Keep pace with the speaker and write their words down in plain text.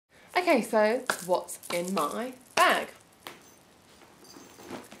Okay, so what's in my bag?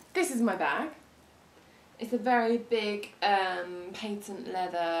 This is my bag. It's a very big patent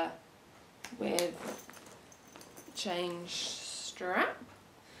leather with chain strap.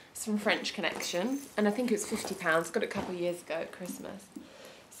 It's from French Connection, and I think it was £50. Got it a couple of years ago at Christmas.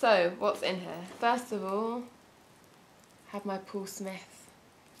 So, what's in here? First of all, I have my Paul Smith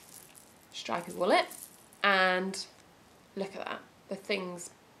stripy wallet, and look at that, the thing's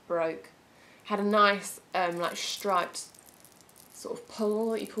broke. Had a nice like striped sort of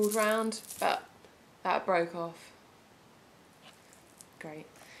pull that you pulled round, but that broke off. Great.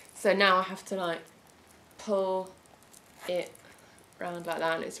 So now I have to like pull it round like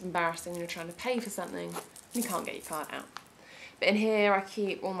that, and it's embarrassing when you're trying to pay for something and you can't get your card out. But in here I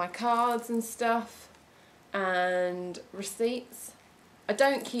keep all my cards and stuff and receipts. I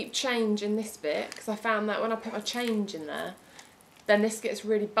don't keep change in this bit because I found that when I put my change in there, then this gets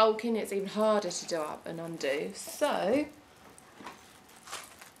really bulky and it's even harder to do up and undo. So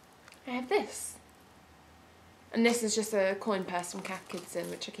I have this. And this is just a coin purse from Cath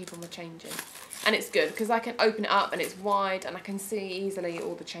Kidston, which I keep all my change in. And it's good because I can open it up and it's wide and I can see easily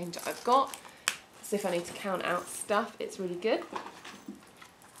all the change that I've got. So if I need to count out stuff, it's really good.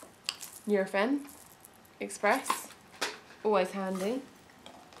 Nurofen Express, always handy.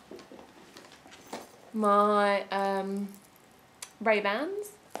 My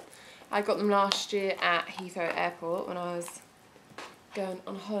Ray-Bans, I got them last year at Heathrow Airport when I was going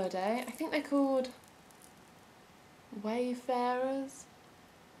on holiday. I think they're called Wayfarers.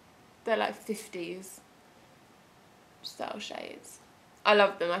 They're like 50s style shades. I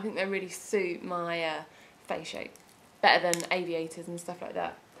love them. I think they really suit my face shape better than aviators and stuff like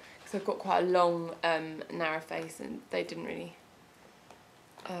that, because I've got quite a long narrow face and they didn't really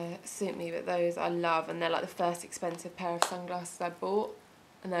suit me, but those I love, and they're like the first expensive pair of sunglasses I bought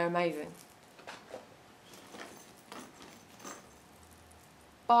and they're amazing.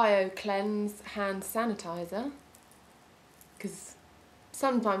 Bio Cleanse hand sanitizer, because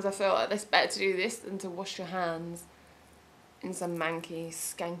sometimes I feel like it's better to do this than to wash your hands in some manky,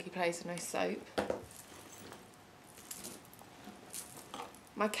 skanky place with no soap.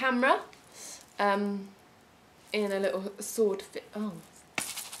 My camera, in a little swordfish, oh,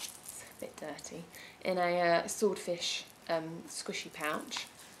 it's a bit dirty, in a swordfish squishy pouch.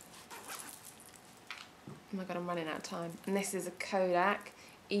 Oh my god, I'm running out of time. And this is a Kodak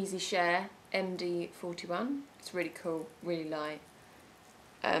Easy Share MD41. It's really cool, really light.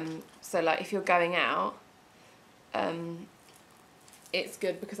 So like if you're going out, it's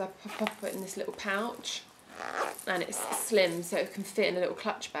good because I pop it in this little pouch and it's slim, so it can fit in a little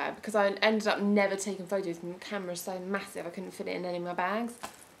clutch bag, because I ended up never taking photos and the camera's so massive I couldn't fit it in any of my bags.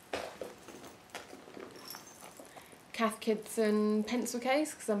 Cath Kidston pencil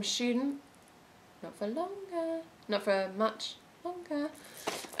case, because I'm a student. Not for longer, not for much longer.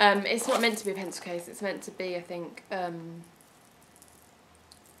 It's not meant to be a pencil case, it's meant to be, I think, for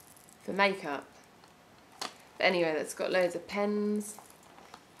makeup. But anyway, that's got loads of pens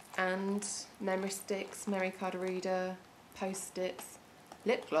and memory sticks, memory card reader, post-its,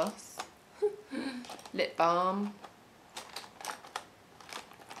 lip gloss, lip balm,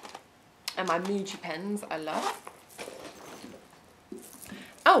 and my Muji pens I love.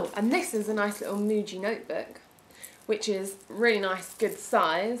 Oh, and this is a nice little Muji notebook, which is really nice, good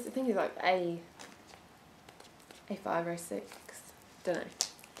size. I think it's like A5 or 6, don't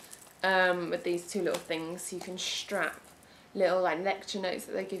know. With these two little things, you can strap little like lecture notes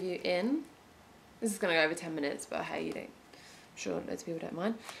that they give you in. This is going to go over 10 minutes, but hey, you don't. I'm sure loads of people don't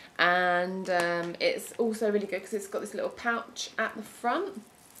mind. And it's also really good because it's got this little pouch at the front,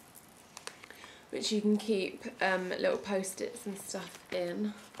 which you can keep little post-its and stuff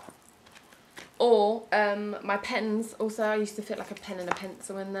in. Or my pens, also I used to fit like a pen and a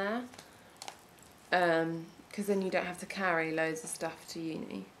pencil in there, because then you don't have to carry loads of stuff to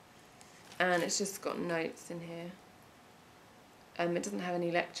uni. And it's just got notes in here. It doesn't have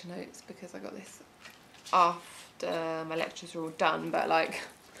any lecture notes because I got this after my lectures were all done, but like,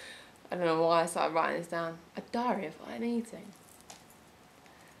 I don't know why I started writing this down. A diary of what I'm eating.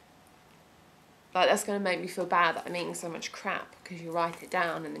 Like, that's going to make me feel bad that I'm eating so much crap, because you write it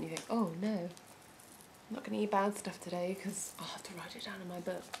down and then you think, oh no, I'm not going to eat bad stuff today because I'll have to write it down in my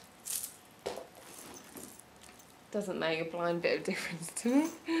book. Doesn't make a blind bit of difference to me.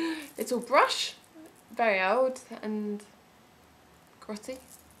 Little brush, very old and grotty. I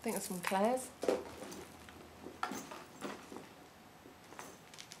think that's from Claire's.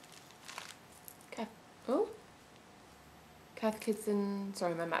 Oh, Cath Kidston.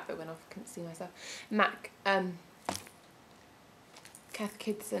 Sorry, my MacBook went off. Couldn't see myself. Cath Cath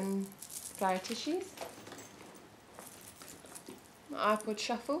Kidston flower tissues. My iPod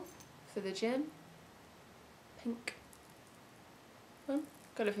Shuffle for the gym. Pink one.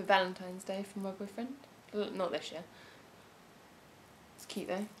 Got it for Valentine's Day from my boyfriend. Not this year. It's cute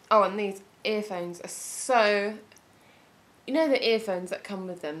though. Oh, and these earphones are so... You know the earphones that come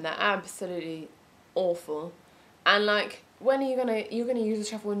with them? They're absolutely awful. And like, when are you're gonna use the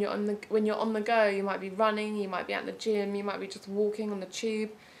shuffle when you're on the go? You might be running, you might be at the gym, you might be just walking on the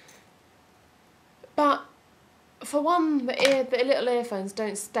tube. But for one, the little earphones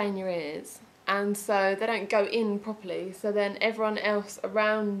don't stain your ears, and so they don't go in properly. So then everyone else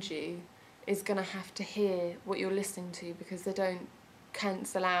around you is gonna have to hear what you're listening to because they don't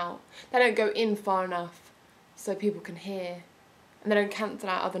cancel out. They don't go in far enough so people can hear, and they don't cancel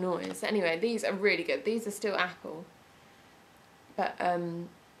out other noise. So anyway, these are really good. These are still Apple, but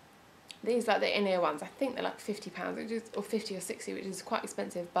these like the in-ear ones, I think they're like £50, which is, or 50 or 60, which is quite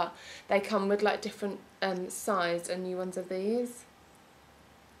expensive, but they come with like different size and new ones of these,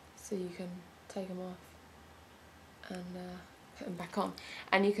 so you can take them off and put them back on,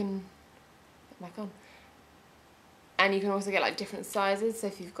 and you can put them back on, and you can also get like different sizes. So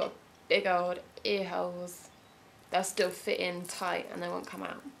if you've got big old ear holes, they'll still fit in tight and they won't come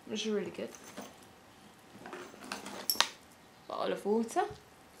out, which is really good. Bottle of water.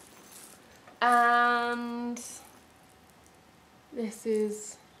 And this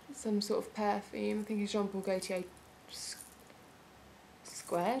is some sort of perfume. I think it's Jean Paul Gaultier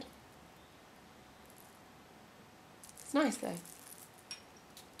squared. It's nice though.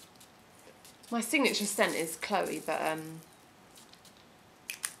 My signature scent is Chloe, but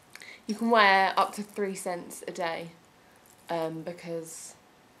you can wear up to 3 scents a day, because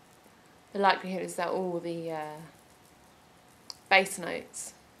the likelihood is that all the base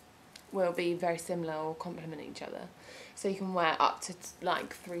notes will be very similar or complement each other. So you can wear up to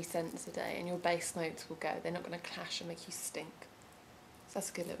like 3 scents a day and your base notes will go. They're not going to clash and make you stink. So that's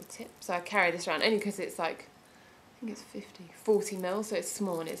a good little tip. So I carry this around only because it's like, I think it's 40 mil, so it's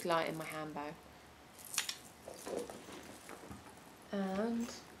small and it's light in my handbag. And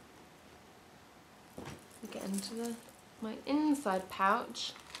we get into my inside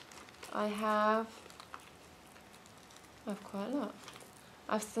pouch. I have quite a lot.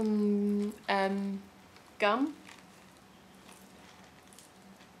 I have some gum.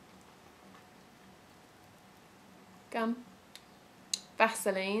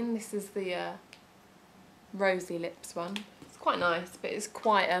 Vaseline. This is the Rosy Lips one. It's quite nice, but it's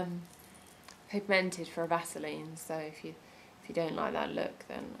quite pigmented for a Vaseline. So if you don't like that look,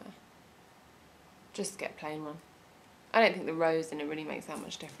 then just get a plain one. I don't think the rose in it really makes that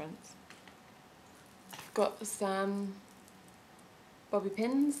much difference. I've got some bobby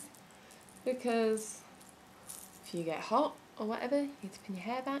pins, because if you get hot or whatever, you need to pin your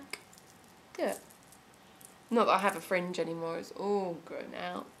hair back, do it. Not that I have a fringe anymore, it's all grown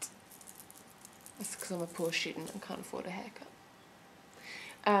out. That's because I'm a poor student and can't afford a haircut.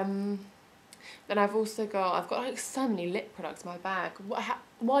 Then I've got like so many lip products in my bag.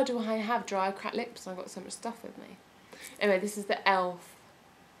 Why do I have dry, cracked lips and I've got so much stuff with me? Anyway, this is the e.l.f.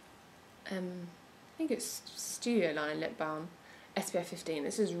 I think it's Studio Line lip balm, SPF 15.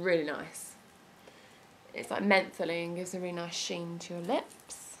 This is really nice. It's like mentholy and gives a really nice sheen to your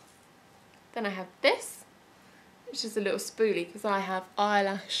lips. Then I have this, which is a little spoolie because I have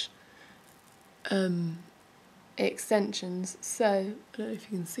eyelash extensions. So I don't know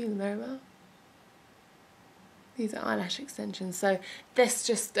if you can see them very well. These are eyelash extensions. So this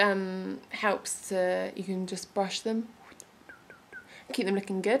just helps to, you can just brush them, keep them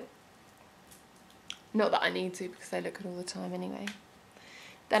looking good. Not that I need to because they look good all the time anyway.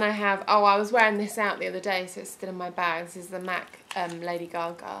 Then I have, I was wearing this out the other day, so it's still in my bag. This is the MAC Lady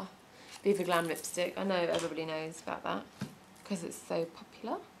Gaga Viva Glam lipstick. I know everybody knows about that because it's so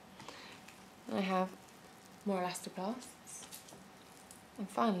popular. And I have more elastoplasts. And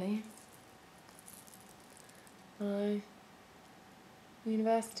finally, my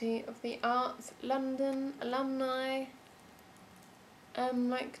University of the Arts London alumni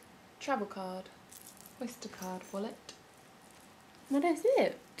like travel card, Oyster card wallet. And that is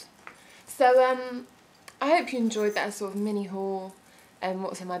it. So I hope you enjoyed that sort of mini haul and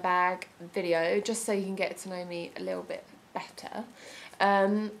what's in my bag video, just so you can get to know me a little bit better.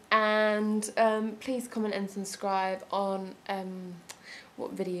 Please comment and subscribe on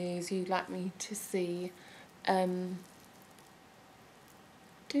what videos you'd like me to see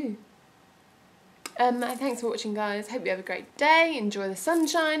do. Thanks for watching, guys. Hope you have a great day. Enjoy the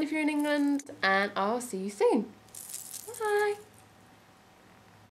sunshine if you're in England, and I'll see you soon. Bye.